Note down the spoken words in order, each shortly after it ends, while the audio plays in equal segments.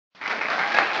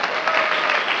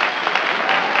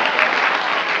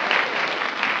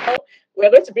we're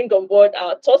going to bring on board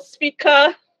our third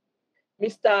speaker,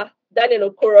 Mr. Daniel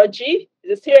Okoroji.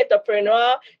 He's a serial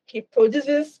entrepreneur. He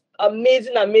produces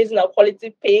amazing and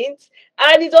quality paints.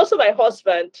 And he's also my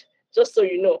husband, just so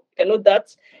you know. You can know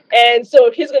that. And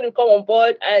so he's going to come on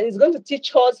board and he's going to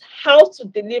teach us how to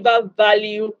deliver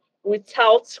value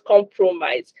without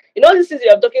compromise. You know, this is we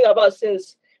are talking about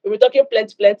since we've been talking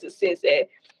plenty since.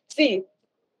 See,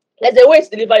 there's a way to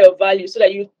deliver your value so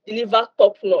that you deliver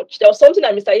top notch. There was something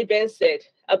that Mr. Eben said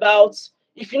about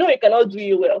if you know you cannot do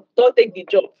it well, don't take the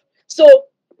job. So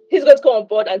he's going to come on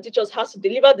board and teach us how to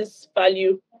deliver this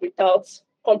value without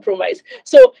compromise.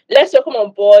 So let's welcome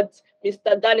on board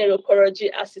Mr. Daniel Okoroji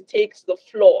as he takes the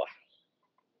floor.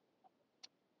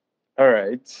 All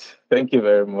right. Thank you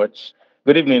very much.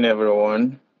 Good evening,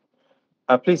 everyone.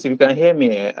 Please, if you can hear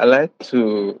me, I like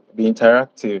to be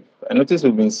interactive. I notice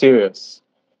we've been serious.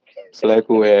 It's like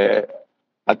we're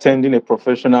attending a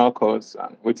professional course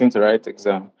and waiting to write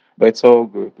exam. But it's all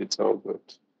good. It's all good.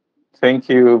 Thank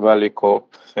you, Valucop.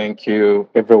 Thank you,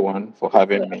 everyone, for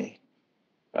having me.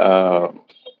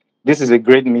 This is a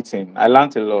great meeting. I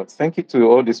learned a lot. Thank you to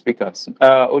all the speakers.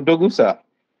 Odogusa,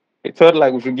 it felt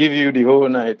like we should give you the whole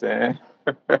night.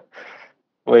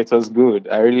 Well, it was good.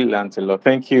 I really learned a lot.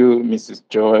 Thank you, Mrs.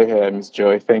 Joy, Miss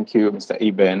Joy. Thank you, Mr.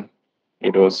 Eben.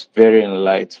 It was very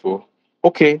enlightful.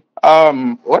 Okay.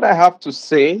 What I have to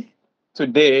say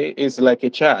today is like a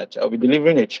charge. I'll be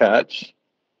delivering a charge,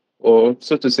 or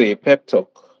so to say, a pep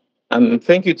talk. And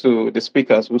thank you to the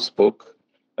speakers who spoke.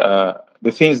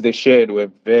 The things they shared were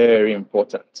very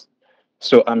important.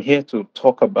 So I'm here to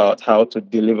talk about how to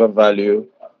deliver value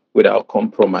without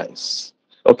compromise.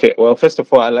 Okay, well, first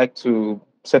of all, I like to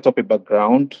set up a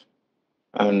background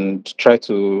and try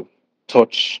to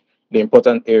touch the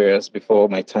important areas before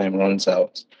my time runs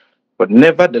out. But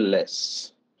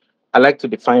nevertheless, I like to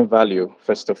define value,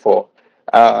 first of all.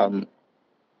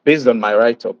 Based on my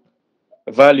write-up,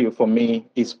 value for me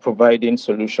is providing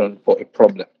solution for a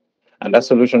problem. And that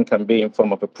solution can be in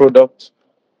form of a product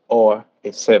or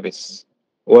a service.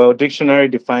 Well, dictionary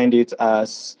defined it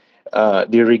as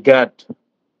the regard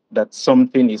that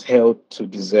something is held to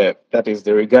deserve. That is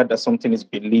the regard that something is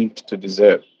believed to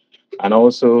deserve. And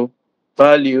also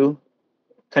value.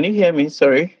 Can you hear me?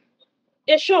 Sorry.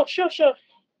 Yeah, sure.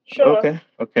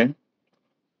 Okay.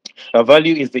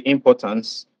 Value is the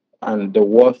importance and the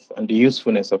worth and the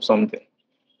usefulness of something.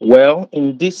 Well,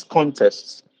 in this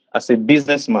context, as a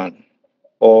businessman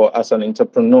or as an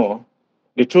entrepreneur,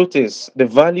 the truth is the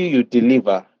value you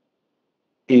deliver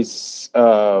is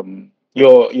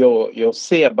your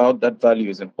say about that value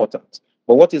is important.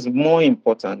 But what is more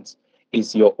important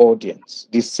is your audience.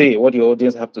 They say what your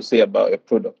audience have to say about a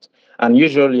product. And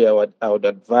usually I would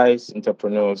advise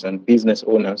entrepreneurs and business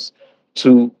owners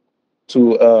to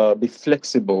be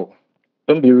flexible.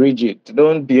 Don't be rigid.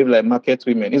 Don't behave like market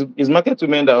women. It's market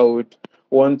women that would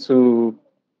want to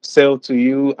sell to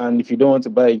you, and if you don't want to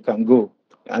buy, you can go.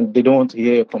 And they don't want to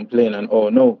hear you complain and oh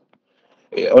no,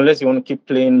 unless you want to keep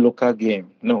playing local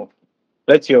game. No,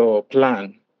 let your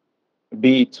plan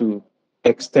be to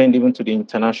extend even to the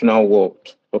international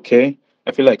world. Okay,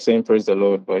 I feel like saying praise the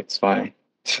Lord, but it's fine.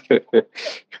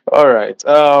 All right.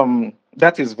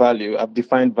 That is value. I've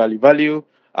defined value. Value.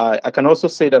 I can also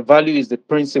say that value is the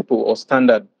principle or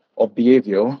standard of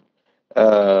behavior.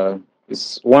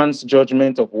 It's one's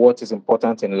judgment of what is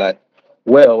important in life.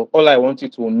 Well, all I want you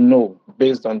to know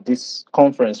based on this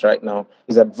conference right now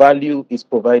is that value is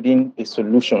providing a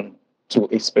solution to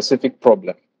a specific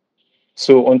problem.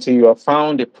 So until you have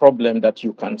found a problem that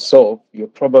you can solve, you're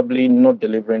probably not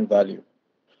delivering value.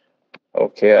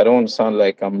 Okay, I don't want to sound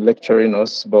like I'm lecturing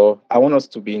us, but I want us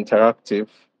to be interactive.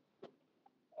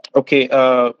 Okay,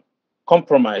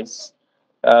 compromise.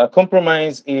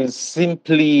 Compromise is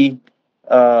simply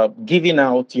giving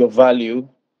out your value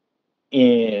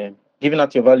in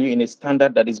a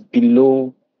standard that is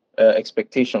below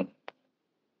expectation,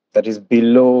 that is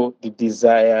below the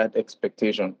desired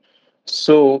expectation.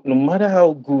 So no matter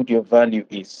how good your value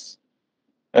is,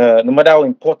 no matter how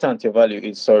important your value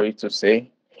is, sorry to say,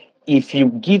 if you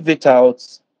give it out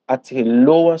at a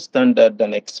lower standard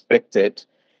than expected,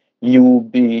 you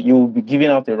will be giving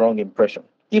out a wrong impression.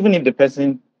 Even if the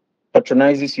person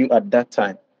patronizes you at that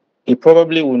time, he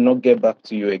probably will not get back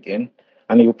to you again,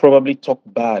 and he will probably talk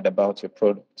bad about your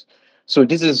product. So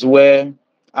this is where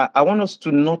I want us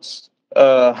to not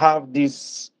have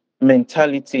this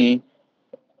mentality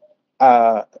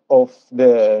of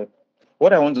the.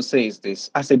 What I want to say is this: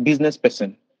 as a business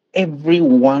person, every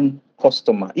one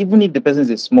customer, even if the person is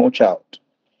a small child,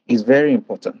 is very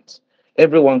important.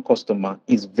 Every one customer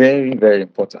is very, very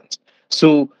important.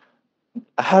 So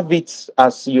have it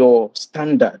as your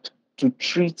standard to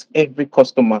treat every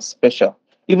customer special,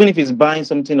 even if it's buying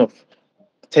something of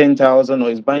 10,000 or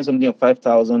is buying something of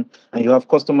 5,000, and you have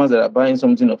customers that are buying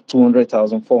something of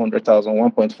 200,000, 400,000,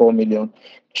 1.4 million.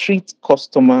 Treat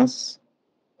customers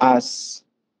as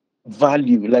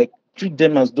value, like treat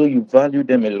them as though you value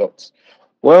them a lot.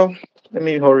 Well, let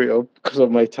me hurry up because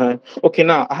of my time. Okay,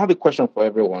 now I have a question for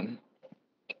everyone.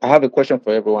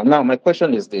 Now, my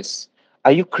question is this: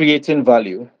 are you creating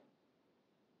value?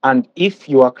 And if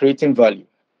you are creating value,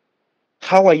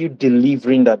 how are you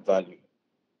delivering that value?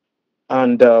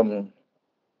 And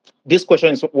this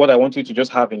question is what I want you to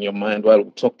just have in your mind while we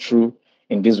talk through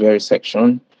in this very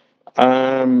section.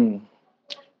 Um,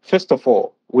 First of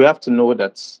all, we have to know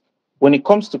that when it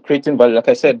comes to creating value, like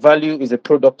I said, value is a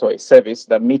product or a service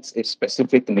that meets a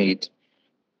specific need.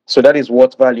 So that is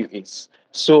what value is.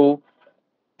 So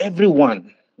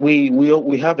everyone,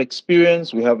 we have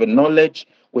experience, we have a knowledge,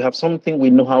 we have something we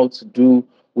know how to do,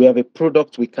 we have a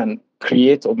product we can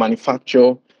create or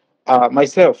manufacture.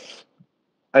 Myself,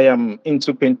 I am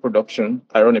into paint production.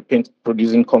 I run a paint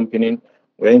producing company.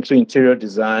 We're into interior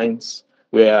designs.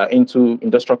 We are into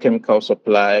industrial chemical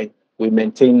supply. We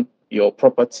maintain your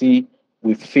property.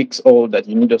 We fix all that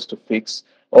you need us to fix.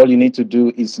 All you need to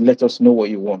do is let us know what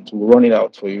you want. We'll run it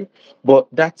out for you. But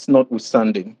that's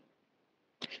notwithstanding.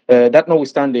 That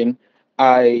notwithstanding,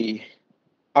 I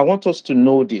I want us to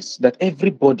know this, that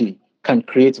everybody can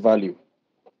create value.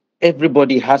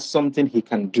 Everybody has something he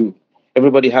can do.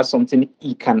 Everybody has something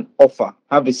he can offer,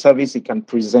 have a service he can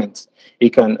present, he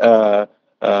can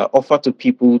offer to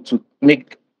people to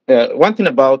make. One thing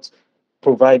about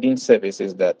providing service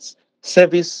is that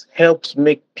service helps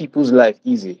make people's life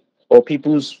easy, or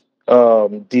people's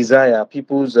desire,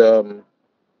 people's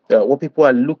what people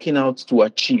are looking out to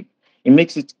achieve. It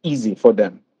makes it easy for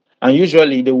them. And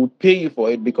usually they would pay you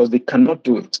for it because they cannot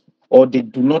do it or they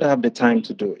do not have the time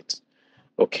to do it.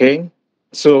 Okay,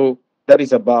 so that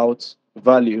is about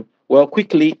value. Well,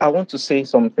 quickly, I want to say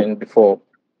something before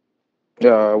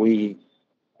we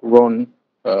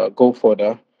go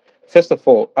further. First of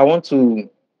all, I want to,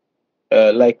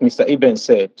 like Mr. Eben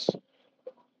said,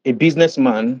 a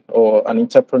businessman or an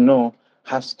entrepreneur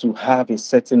has to have a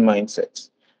certain mindset,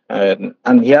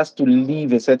 and he has to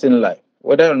live a certain life,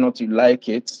 whether or not you like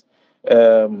it.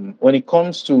 When it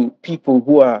comes to people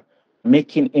who are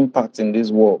making impact in this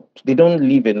world, they don't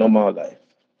live a normal life.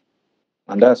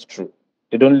 And that's true.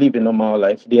 They don't live a normal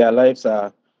life. Their lives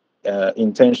are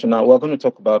intentional. We're going to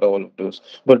talk about all of those.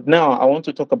 But now I want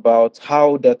to talk about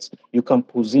how that you can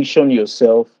position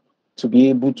yourself to be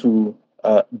able to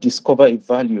discover a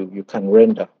value you can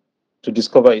render, to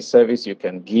discover a service you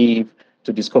can give,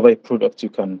 to discover a product you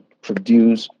can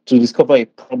produce, to discover a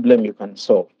problem you can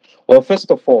solve. Well,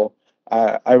 first of all,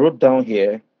 I wrote down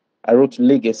here, I wrote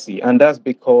legacy, and that's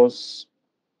because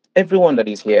everyone that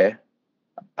is here,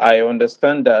 I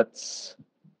understand that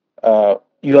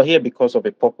you are here because of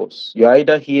a purpose. You're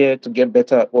either here to get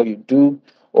better at what you do,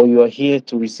 or you are here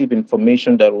to receive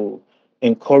information that will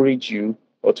encourage you,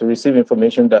 or to receive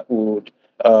information that would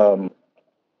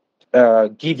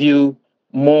give you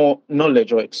more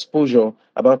knowledge or exposure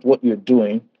about what you're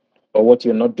doing or what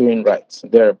you're not doing right,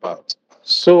 thereabout.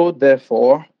 So,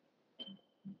 therefore,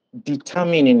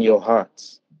 determine in your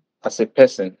heart as a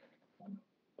person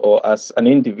or as an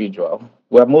individual,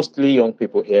 we're mostly young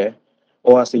people here,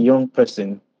 or as a young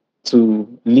person,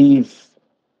 to leave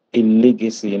a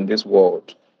legacy in this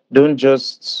world. Don't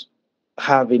just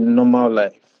have a normal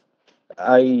life.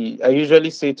 I usually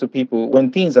say to people, when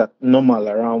things are normal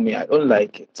around me, I don't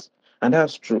like it. And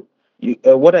that's true.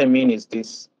 What I mean is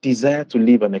this: desire to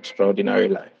live an extraordinary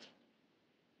life,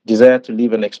 desire to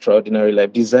live an extraordinary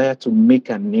life, desire to make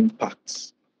an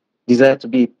impact, desire to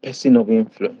be a person of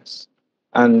influence.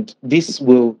 And this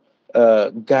will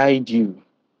guide you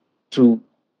to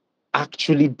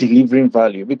actually delivering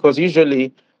value, because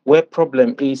usually where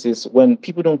problem is when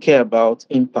people don't care about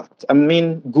impact. I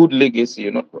mean good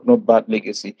legacy, not bad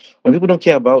legacy. When people don't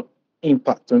care about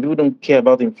impact, when people don't care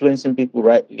about influencing people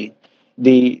rightly,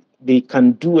 they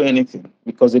can do anything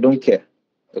because they don't care.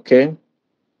 Okay,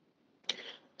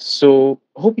 so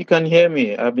hope you can hear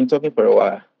me. I've been talking for a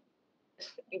while.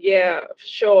 Yeah,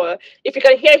 sure. If you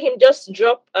can hear him, just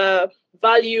drop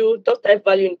value, just type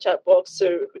value in chat box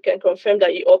so we can confirm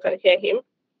that you all can hear him.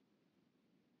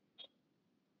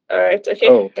 All right, okay.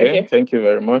 Okay, thank you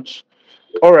very much.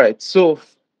 All right, so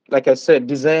like I said,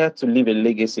 desire to leave a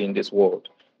legacy in this world,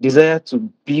 desire to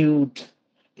build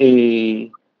a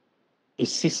a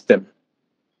system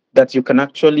that you can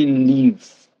actually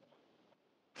live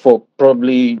for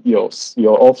probably your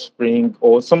offspring,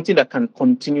 or something that can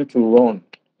continue to run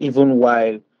even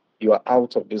while you are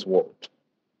out of this world.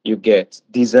 you get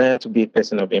desire to be a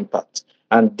person of impact.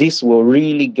 And this will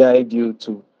really guide you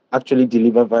to actually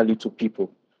deliver value to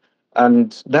people.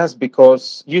 And that's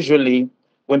because usually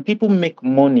when people make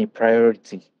money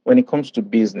priority when it comes to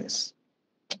business,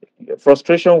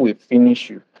 frustration will finish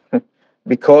you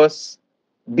because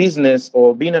business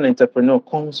or being an entrepreneur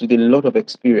comes with a lot of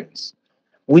experience,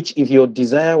 which if your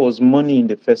desire was money in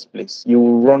the first place, you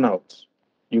will run out,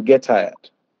 you get tired,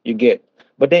 you get.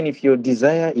 But then if your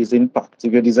desire is impact,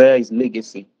 if your desire is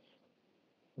legacy,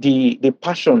 the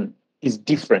passion is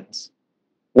different.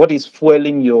 What is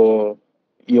fueling your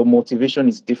motivation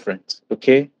is different.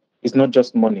 Okay, it's not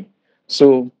just money.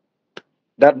 So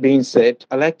that being said,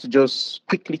 I like to just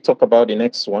quickly talk about the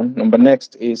next one. Number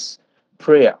next is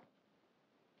prayer.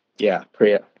 Yeah,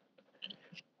 prayer.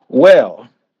 Well,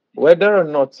 whether or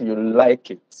not you like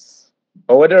it,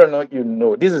 or whether or not you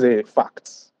know, this is a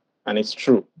fact, and it's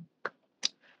true.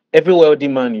 Every wealthy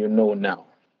man you know now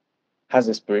has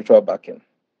a spiritual backing.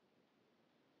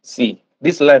 See,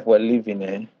 this life we're living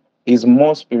in is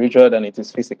more spiritual than it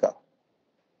is physical.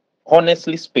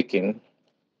 Honestly speaking,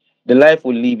 the life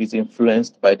we live is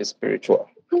influenced by the spiritual.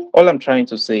 All I'm trying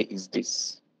to say is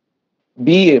this: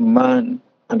 be a man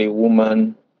and a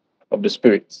woman of the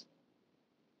spirit,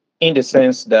 in the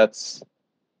sense that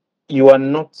you are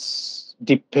not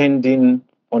depending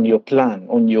on your plan,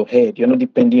 on your head. You're not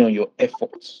depending on your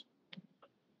efforts.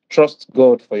 Trust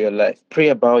God for your life. Pray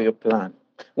about your plan.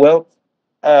 Well,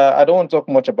 I don't want to talk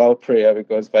much about prayer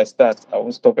because if I start, I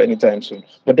won't stop anytime soon.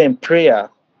 But then prayer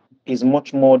is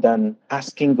much more than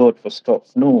asking God for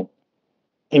stuff. No.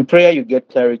 In prayer, you get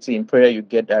clarity. In prayer, you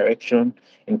get direction.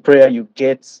 In prayer, you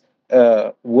get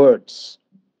words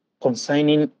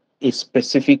concerning a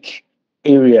specific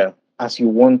area as you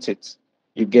want it,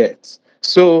 you get.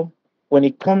 So when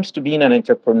it comes to being an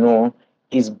entrepreneur,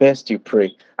 it's best you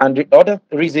pray. And the other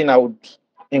reason I would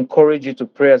encourage you to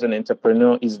pray as an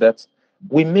entrepreneur is that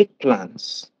we make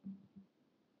plans.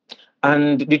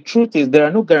 And the truth is, there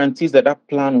are no guarantees that that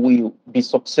plan will be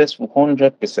successful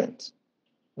 100%.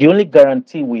 The only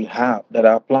guarantee we have that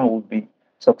our plan will be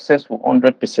successful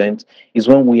 100% is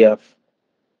when we have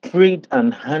prayed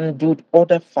and handled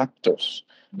other factors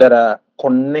that are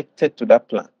connected to that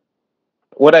plan.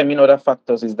 What I mean, other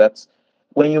factors is that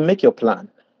when you make your plan,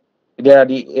 there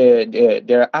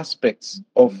are aspects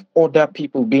of other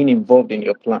people being involved in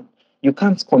your plan. You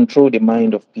can't control the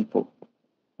mind of people.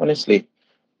 Honestly,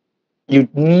 you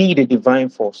need a divine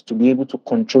force to be able to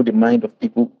control the mind of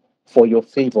people for your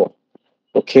favor.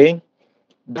 Okay.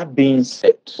 That being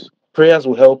said, prayers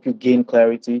will help you gain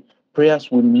clarity.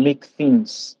 Prayers will make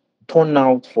things turn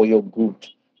out for your good.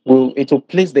 It will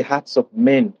place the hearts of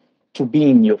men to be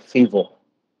in your favor.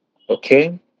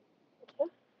 Okay.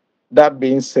 That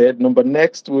being said, number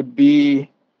next would be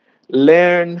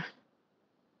learn,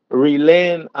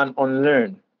 relearn, and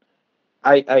unlearn.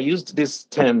 I used this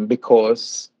term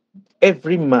because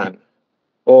every man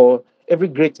or every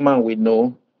great man we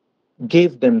know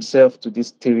gave themselves to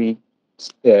these three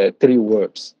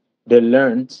words. They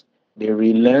learned, they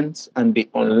relearned, and they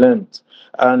unlearned.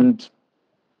 And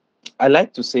I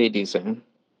like to say this: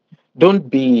 don't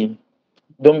be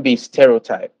don't be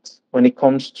stereotyped when it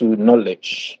comes to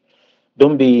knowledge.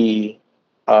 Don't be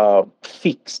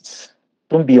fixed.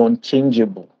 Don't be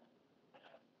unchangeable.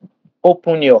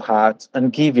 Open your heart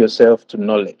and give yourself to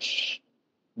knowledge.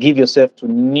 Give yourself to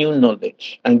new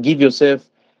knowledge, and give yourself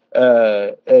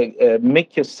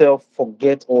make yourself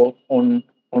forget or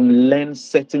unlearn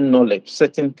certain knowledge,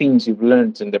 certain things you've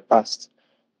learned in the past.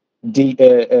 De-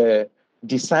 uh, uh,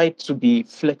 Decide to be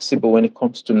flexible when it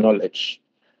comes to knowledge.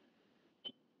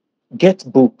 Get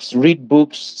books, read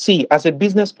books. See, as a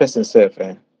business person, self,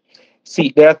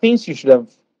 see, there are things you should have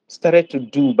started to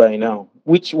do by now.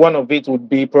 Which one of it would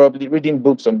be probably reading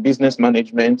books on business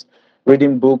management,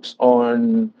 reading books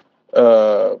on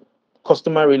uh,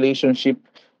 customer relationship,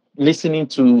 listening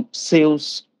to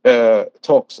sales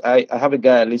talks. I have a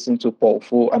guy I listen to, Paul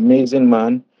Fu, amazing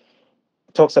man,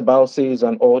 talks about sales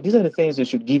and all. These are the things you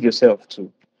should give yourself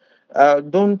to.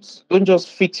 Don't just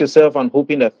fix yourself and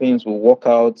hoping that things will work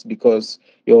out because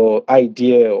your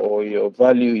idea or your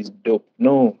value is dope.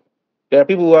 No, there are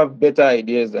people who have better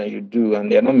ideas than you do,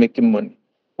 and they're not making money.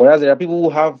 Whereas there are people who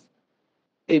have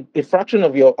a fraction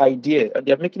of your idea, and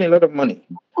they're making a lot of money,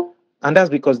 and that's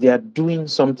because they are doing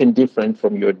something different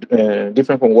from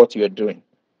what you're doing.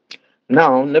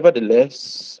 Now,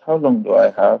 nevertheless, how long do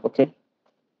I have? Okay, I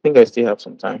think I still have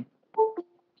some time.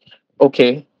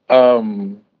 Okay. Uh,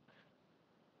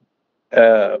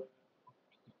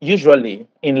 Usually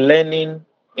in learning,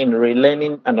 in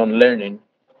relearning and unlearning,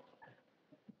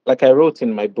 like I wrote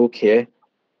in my book here,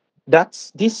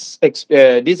 This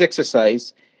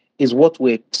exercise is what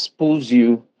will expose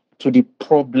you to the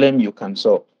problem you can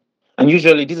solve, and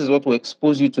usually this is what will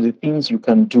expose you to the things you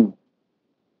can do,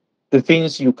 the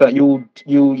things you can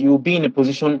you'll be in a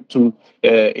position to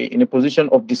in a position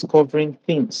of discovering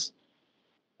things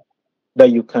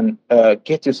that you can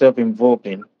get yourself involved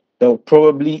in that will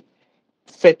probably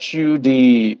fetch you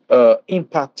the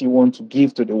impact you want to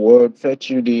give to the world, fetch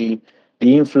you the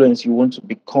influence you want to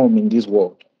become in this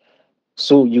world.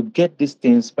 So you get these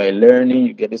things by learning,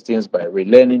 you get these things by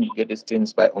relearning, you get these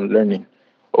things by unlearning.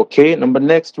 Okay, number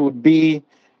next would be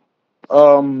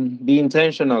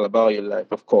intentional about your life,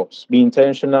 of course. Be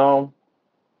intentional,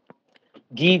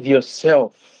 give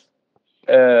yourself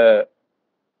uh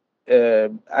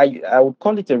I would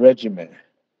call it a regimen.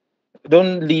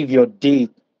 Don't leave your day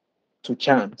to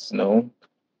chance, no.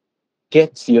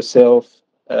 Get yourself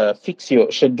fix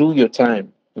your schedule your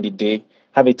time in the day.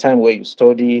 Have a time where you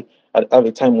study, have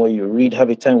a time where you read, have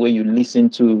a time where you listen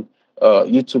to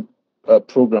YouTube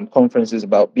program conferences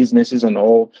about businesses and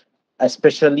all,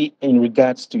 especially in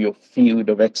regards to your field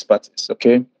of expertise.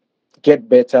 Okay, get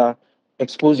better,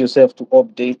 expose yourself to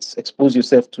updates, expose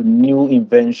yourself to new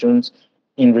inventions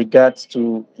in regards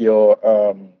to your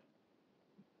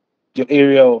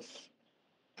area of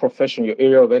profession, your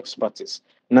area of expertise.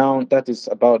 Now that is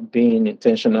about being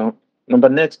intentional. Number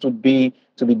next would be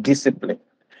to be disciplined.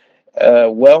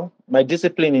 Well, my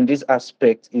discipline in this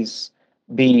aspect is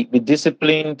be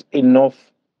disciplined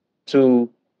enough to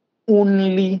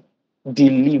only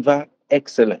deliver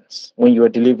excellence when you are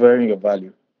delivering your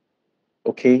value.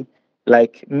 Okay,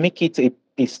 like make it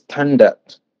a standard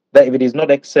that if it is not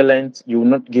excellent, you will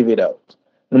not give it out,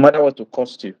 no matter what it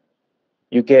cost you.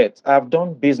 You get. I've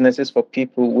done businesses for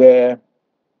people where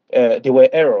there were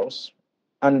errors,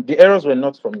 and the errors were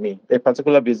not from me. A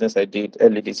particular business I did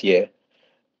early this year,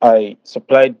 I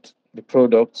supplied the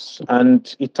products,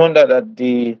 and it turned out that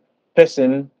the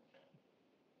person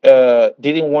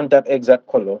didn't want that exact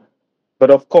color. But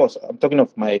of course, I'm talking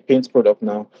of my paint product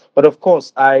now. But of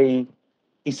course, I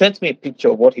he sent me a picture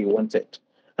of what he wanted,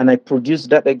 and I produced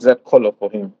that exact color for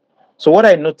him. So what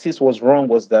I noticed was wrong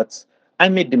was that I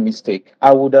made the mistake.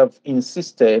 I would have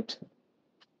insisted.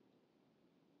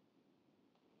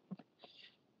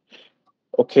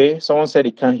 Okay, someone said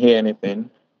he can't hear anything.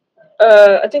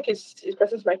 I think it's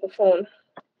person's microphone.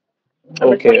 I'm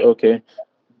Okay, responding. okay.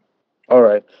 All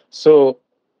right. So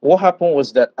what happened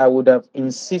was that I would have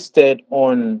insisted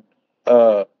on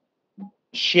uh,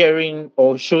 sharing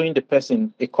or showing the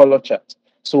person a color chart.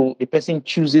 So the person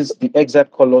chooses the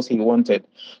exact colors he wanted.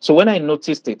 So when I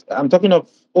noticed it, I'm talking of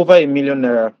over ₦1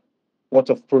 million worth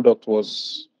of product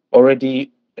was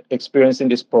already experiencing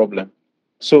this problem.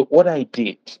 So what I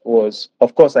did was,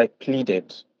 of course, I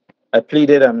pleaded. I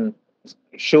pleaded and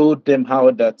showed them how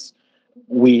that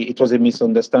we it was a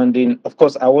misunderstanding. Of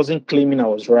course, I wasn't claiming I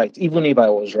was right, even if I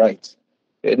was right.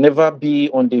 Never be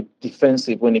on the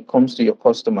defensive when it comes to your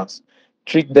customers.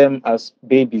 Treat them as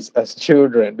babies, as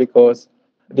children, because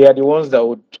they are the ones that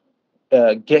would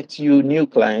get you new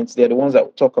clients. They're the ones that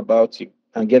will talk about you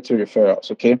and get you referrals.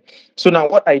 Okay. So now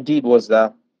what I did was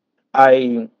that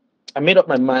I I made up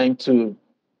my mind to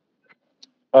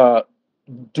uh,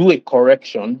 do a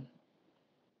correction.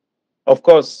 Of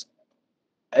course,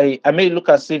 I made it look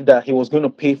as if that he was going to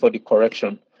pay for the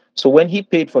correction. So when he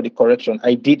paid for the correction,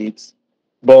 I did it.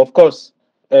 But of course,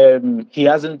 he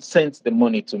hasn't sent the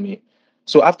money to me.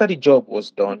 So after the job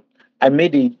was done, I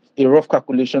made a rough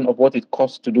calculation of what it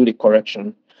cost to do the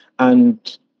correction. And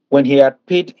when he had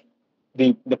paid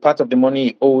the part of the money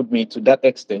he owed me to that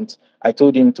extent, I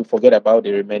told him to forget about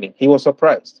the remaining. He was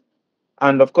surprised.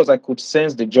 And of course, I could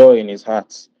sense the joy in his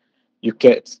heart. You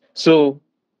get. So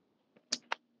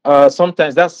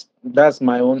sometimes that's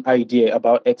my own idea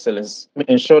about excellence.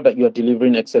 Ensure that you are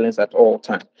delivering excellence at all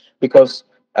time, because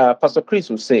Pastor Chris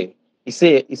will say, he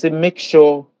said make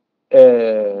sure, he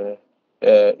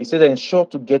said ensure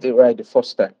to get it right the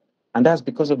first time, and that's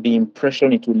because of the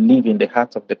impression it will leave in the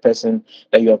heart of the person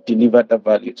that you have delivered that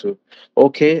value to.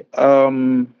 Okay.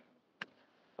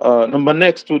 Number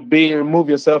next would be remove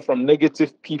yourself from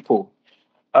negative people.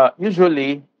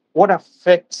 Usually what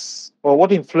affects or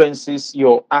what influences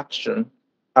your action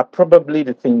are probably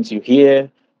the things you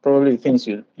hear, probably the things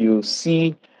you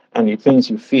see, and the things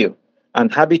you feel.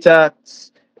 And habitat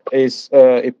is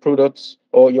a product,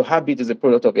 or your habit is a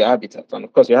product of your habitat. And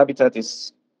of course, your habitat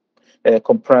is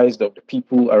comprised of the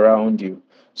people around you.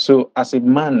 So, as a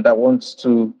man that wants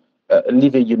to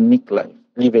live a unique life,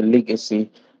 leave a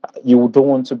legacy, you don't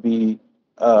want to be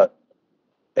uh,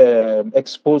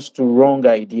 exposed to wrong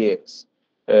ideas,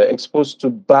 exposed to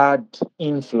bad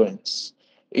influence.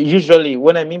 Usually,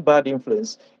 when I mean bad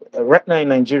influence, right now in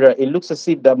Nigeria, it looks as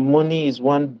if that money is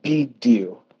one big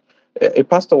deal. A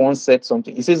pastor once said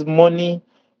something. He says, money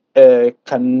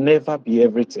can never be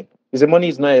everything. He said, money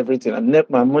is not everything, and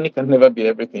my money can never be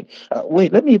everything.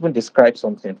 Wait, let me even describe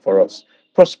something for us.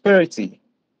 Prosperity.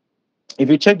 If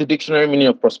you check the dictionary meaning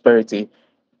of prosperity,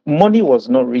 money was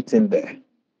not written there.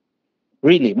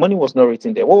 Really, money was not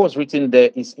written there. What was written there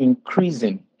is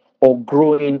increasing or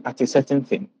growing at a certain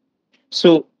thing.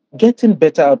 So getting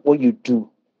better at what you do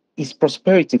is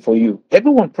prosperity for you.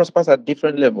 Everyone prospers at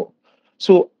different level.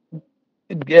 So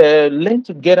learn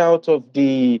to get out of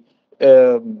the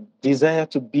desire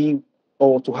to be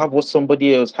or to have what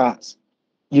somebody else has.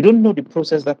 You don't know the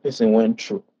process that person went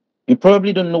through. You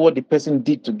probably don't know what the person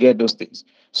did to get those things.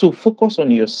 So focus on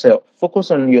yourself.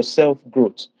 Focus on your self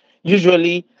growth.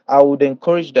 Usually, I would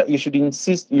encourage that you should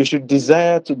insist, you should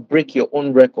desire to break your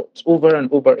own records over and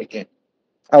over again.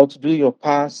 Outdo your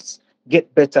past,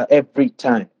 get better every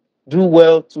time. Do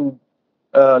well to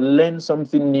learn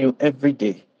something new every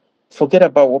day. Forget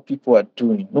about what people are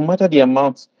doing. No matter the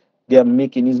amount they are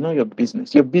making, it's not your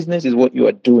business. Your business is what you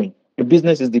are doing. Your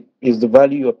business is the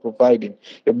value you are providing.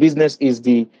 Your business is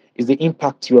the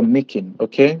impact you are making.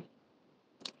 Okay.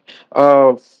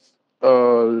 Uh,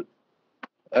 uh,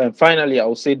 Finally, I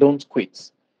will say don't quit.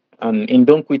 And in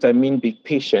don't quit, I mean be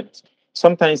patient.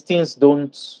 Sometimes things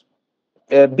don't.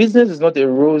 Business is not a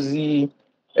rosy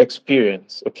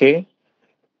experience. Okay.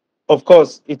 Of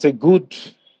course, it's a good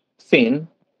thing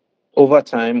over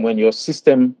time when your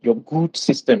good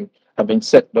system have been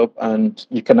set up and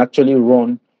you can actually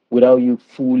run without you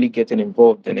fully getting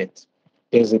involved in it.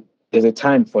 There's a there's a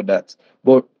time for that.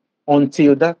 But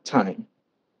until that time,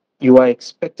 you are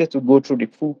expected to go through the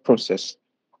full process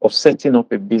of setting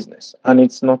up a business. And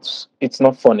it's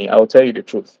not funny, I'll tell you the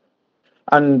truth.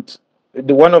 And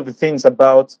the one of the things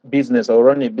about business or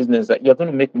running a business that you're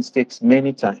going to make mistakes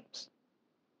many times.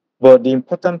 But the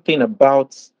important thing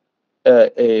about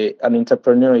an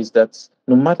entrepreneur is that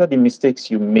no matter the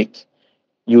mistakes you make,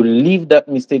 you leave that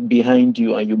mistake behind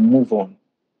you and you move on.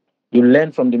 You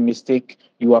learn from the mistake,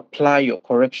 you apply your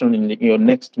correction in your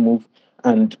next move,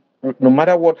 and no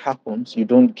matter what happens, you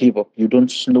don't give up, you don't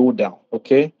slow down.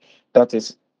 Okay, that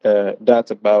is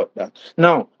that about that.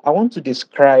 Now, I want to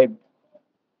describe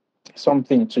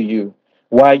something to you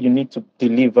why you need to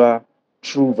deliver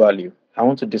true value. I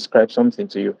want to describe something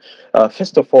to you.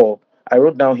 First of all, I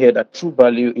wrote down here that true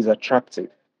value is attractive.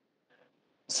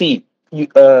 See,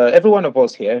 every one of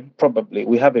us here, probably,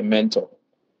 we have a mentor.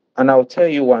 And I'll tell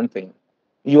you one thing.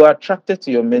 You are attracted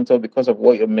to your mentor because of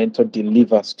what your mentor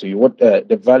delivers to you, what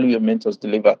the value your mentors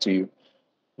deliver to you.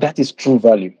 That is true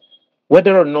value.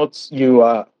 Whether or not you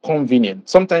are convenient.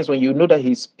 Sometimes when you know that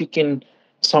he's speaking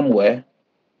somewhere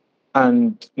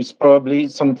and it's probably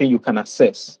something you can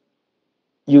assess,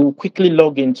 you quickly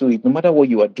log into it. No matter what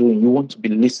you are doing, you want to be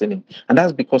listening. And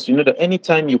that's because you know that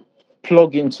anytime you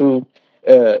plug into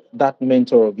that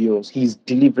mentor of yours, he's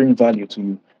delivering value to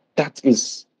you. That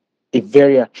is a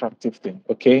very attractive thing.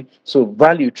 Okay. So,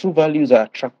 true values are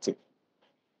attractive.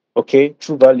 Okay.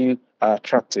 True value are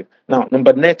attractive. Now,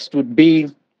 number next would be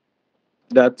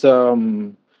that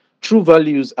true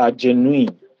values are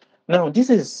genuine. Now, this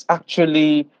is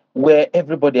actually where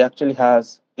everybody actually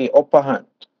has a upper hand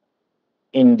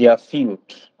in their field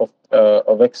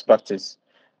of expertise.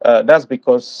 That's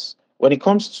because when it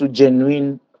comes to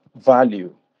genuine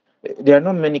value, there are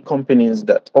not many companies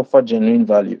that offer genuine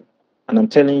value, and I'm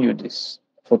telling you this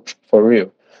for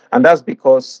real. And that's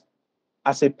because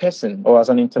as a person or as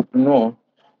an entrepreneur,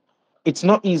 it's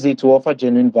not easy to offer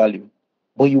genuine value,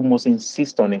 but you must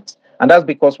insist on it. And that's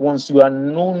because once you are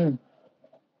known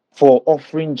for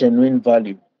offering genuine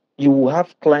value, you will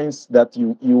have clients that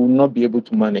you will not be able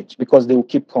to manage because they will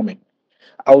keep coming.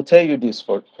 I'll tell you this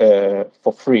for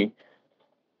free.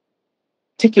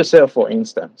 Take yourself for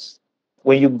instance.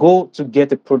 When you go to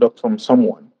get a product from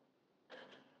someone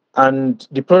and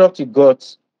the product you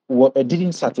got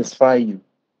didn't satisfy you,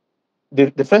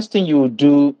 the first thing you will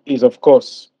do is, of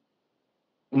course,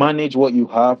 manage what you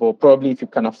have, or probably if you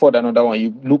can afford another one,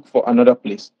 you look for another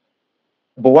place.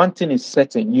 But one thing is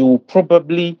certain, you will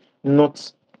probably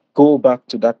not go back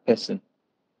to that person.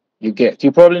 You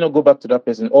probably not go back to that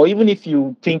person. Or even if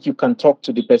you think you can talk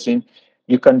to the person,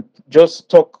 you can just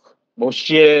talk or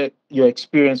share your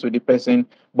experience with the person.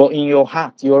 But in your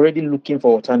heart, you're already looking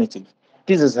for alternative.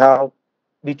 This is how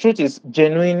the truth is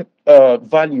genuine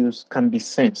values can be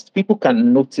sensed. People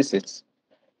can notice it.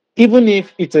 Even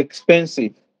if it's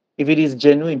expensive, if it is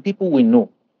genuine, people will know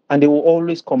and they will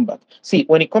always come back. See,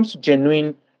 when it comes to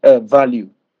genuine value,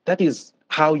 that is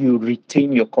how you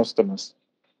retain your customers.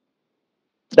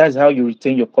 That's how you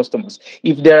retain your customers.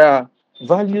 If there are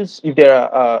values, if there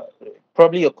are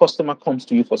probably your customer comes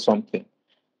to you for something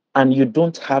and you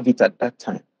don't have it at that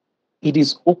time, it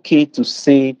is okay to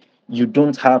say you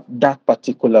don't have that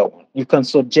particular one. You can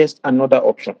suggest another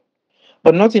option,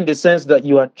 but not in the sense that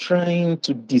you are trying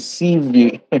to deceive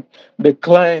the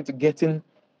client getting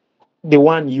the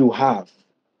one you have.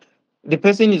 The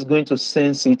person is going to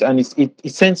sense it, and it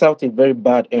sends out a very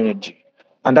bad energy,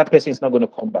 and that person is not going to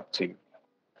come back to you.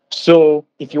 So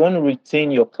if you want to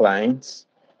retain your clients,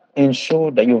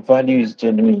 ensure that your value is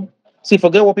genuine. See,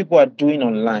 forget what people are doing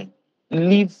online.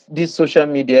 Leave this social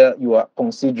media you are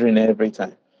considering every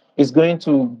time. It's going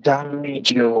to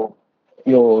damage your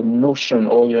notion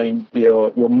or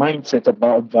your mindset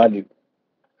about value.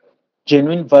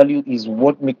 Genuine value is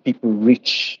what makes people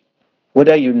rich,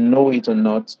 whether you know it or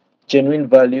not. Genuine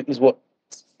value is what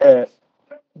uh,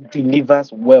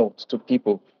 delivers wealth to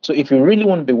people. So if you really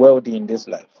want to be wealthy in this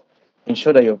life,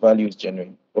 ensure that your value is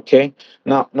genuine. Okay.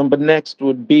 Now, number next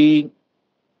would be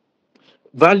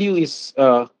value is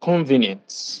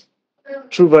convenience.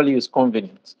 True value is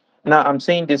convenience. Now, I'm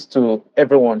saying this to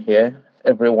everyone here,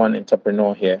 everyone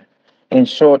entrepreneur here.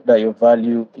 Ensure that your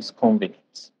value is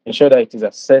convenient. Ensure that it is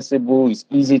accessible, it's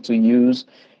easy to use.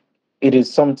 It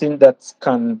is something that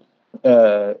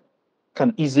uh,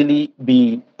 can easily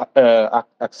be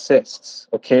accessed.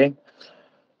 Okay.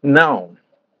 Now,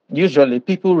 usually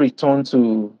people return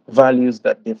to values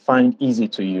that they find easy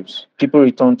to use. People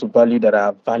return to value that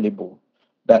are valuable,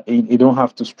 that you don't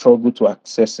have to struggle to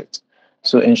access it.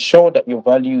 So ensure that your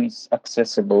value is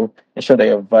accessible, ensure that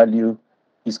your value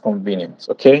is convenient.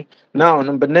 Okay. Now,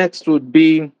 number next would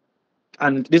be,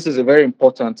 and this is a very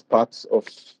important part of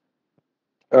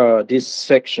this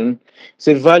section.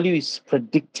 So value is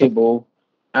predictable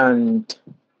and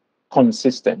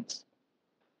consistent.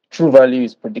 True value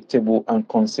is predictable and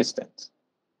consistent.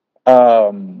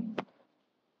 Um,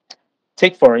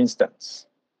 Take for instance,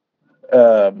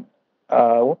 um,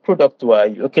 what product do I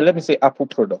use? Okay, let me say Apple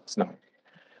products now.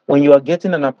 When you are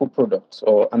getting an Apple product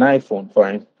or an iPhone,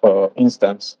 for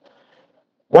instance,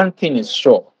 one thing is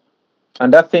sure,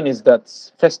 and that thing is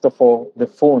that first of all, the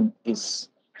phone is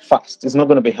fast. It's not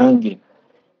going to be hanging.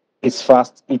 It's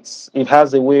fast. It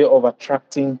has a way of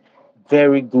attracting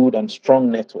very good and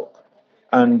strong network,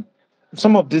 and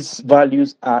some of these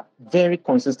values are very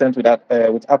consistent with that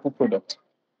with Apple product.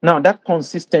 Now that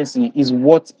consistency is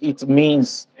what it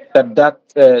means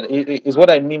is what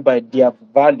I mean by their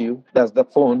value. That's the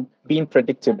phone being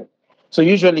predictable. So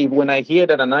usually when I hear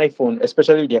that an iPhone,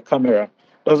 especially their camera,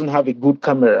 doesn't have a good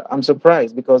camera, I'm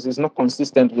surprised because it's not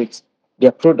consistent with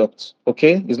their products.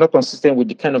 Okay, it's not consistent with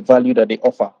the kind of value that they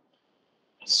offer.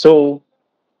 So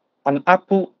an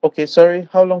Apple, okay, sorry,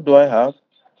 how long do I have?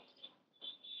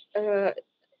 Uh,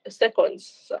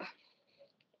 Seconds, sir.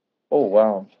 Oh,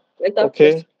 wow. Like that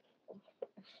Okay. question.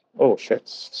 Oh, shit.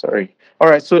 Sorry. All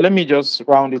right. So let me just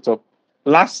round it up.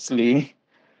 Lastly,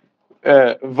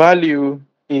 value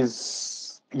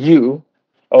is you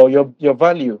or your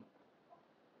value,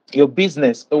 your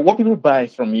business, what people buy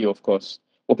from you, of course.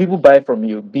 What people buy from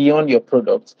you beyond your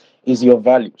product is your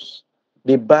values.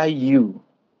 They buy you.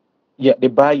 Yeah, they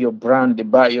buy your brand, they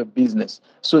buy your business.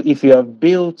 So if you have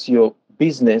built your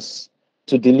business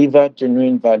to deliver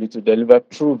genuine value, to deliver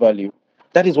true value,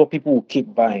 that is what people will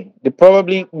keep buying. They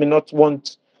probably may not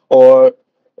want, or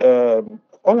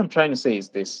all I'm trying to say is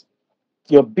this: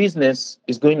 your business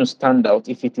is going to stand out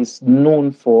if it is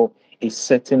known for a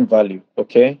certain value.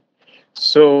 Okay.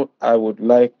 So I would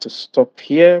like to stop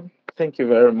here. Thank you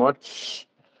very much.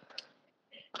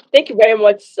 Thank you very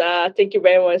much, sir. Thank you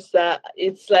very much, sir.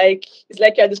 It's like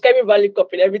you're describing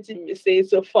Valucop in everything you say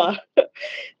so far.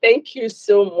 Thank you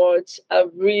so much.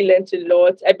 I've really learned a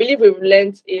lot. I believe we've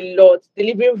learned a lot.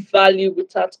 Delivering value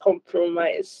without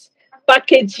compromise.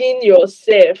 Packaging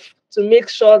yourself to make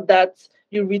sure that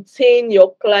you retain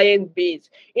your client base.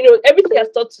 Everything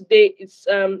I've taught today is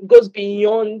goes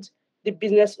beyond the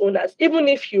business owners. Even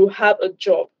if you have a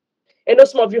job, I know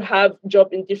some of you have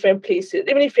job in different places.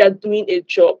 Even if you are doing a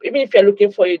job, even if you're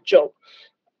looking for a job,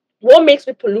 what makes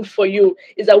people look for you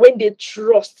is that when they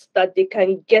trust that they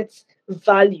can get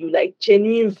value, like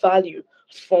genuine value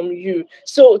from you.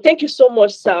 So thank you so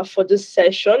much, sir, for this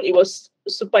session. It was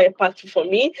super impactful for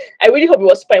me. I really hope it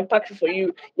was super impactful for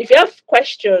you. If you have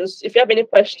questions, if you have any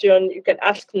question, you can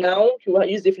ask now. You will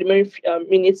use the remaining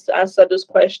minutes to answer those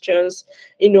questions,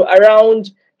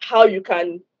 around how you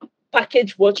can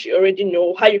package what you already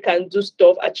know, how you can do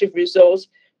stuff, achieve results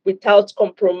without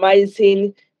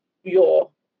compromising your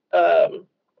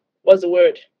what's the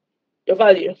word? Your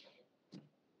value.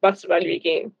 Back to value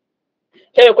again.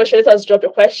 Share your question. Let us drop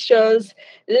your questions.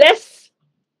 Let's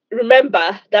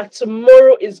remember that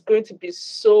tomorrow is going to be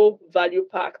so value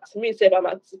packed. Me, say I'm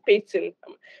anticipating.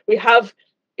 We have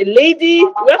a lady,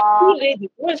 we have two ladies.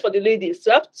 One is for the ladies.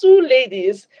 So we have two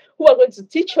ladies who are going to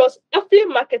teach us affiliate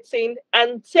marketing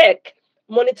and tech,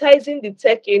 monetizing the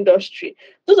tech industry.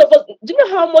 Those of us, do you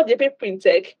know how much they pay in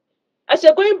tech? As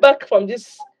you're going back from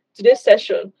this today's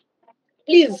session,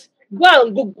 please go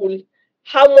and Google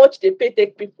how much they pay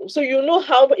tech people. So you know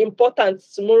how important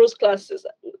tomorrow's classes,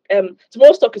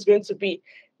 tomorrow's talk is going to be.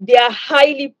 They are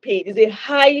highly paid. It's a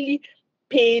highly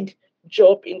paid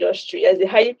job industry, as a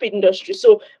highly paid industry.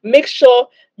 So make sure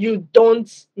you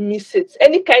don't miss it.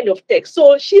 Any kind of tech.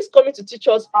 So she's coming to teach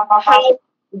us how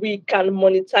we can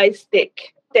monetize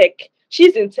tech.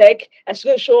 She's in tech and she's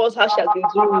going to show us how she has been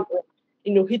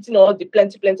doing, hitting all the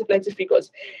plenty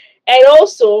figures. And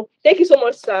also, thank you so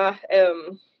much, sir.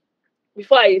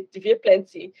 Before I deviate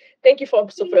plenty, thank you for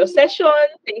your session.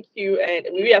 Thank you, and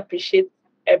we really appreciate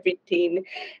everything.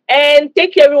 And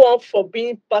thank you everyone for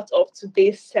being part of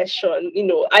today's session.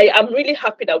 I am really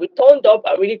happy that we turned up.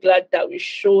 I'm really glad that we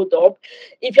showed up.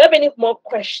 If you have any more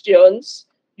questions,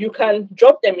 you can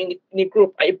drop them in the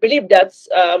group. I believe that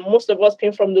most of us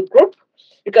came from the group.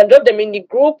 You can drop them in the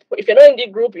group. If you're not in the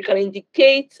group, you can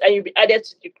indicate and you'll be added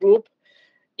to the group.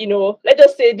 Let's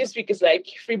just say this week is like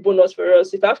free bonus for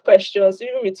us. If I have questions,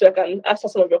 even me too, I can answer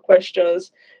some of your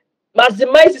questions.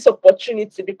 Maximize this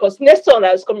opportunity because next one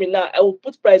that's coming now, I will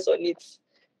put price on it.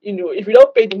 If you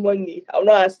don't pay the money, I will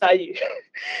not answer you.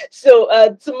 So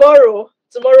tomorrow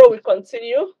we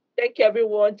continue. Thank you,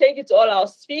 everyone. Thank you to all our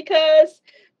speakers.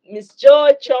 Ms.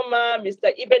 Joy Choma,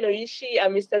 Mr. Iben Oishi,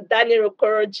 and Mr. Daniel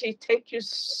Okoroji. Thank you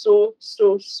so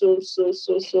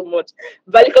much.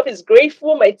 Valucop is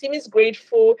grateful, my team is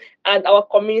grateful, and our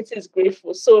community is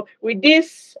grateful. So with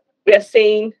this, we are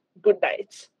saying good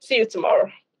night. See you tomorrow.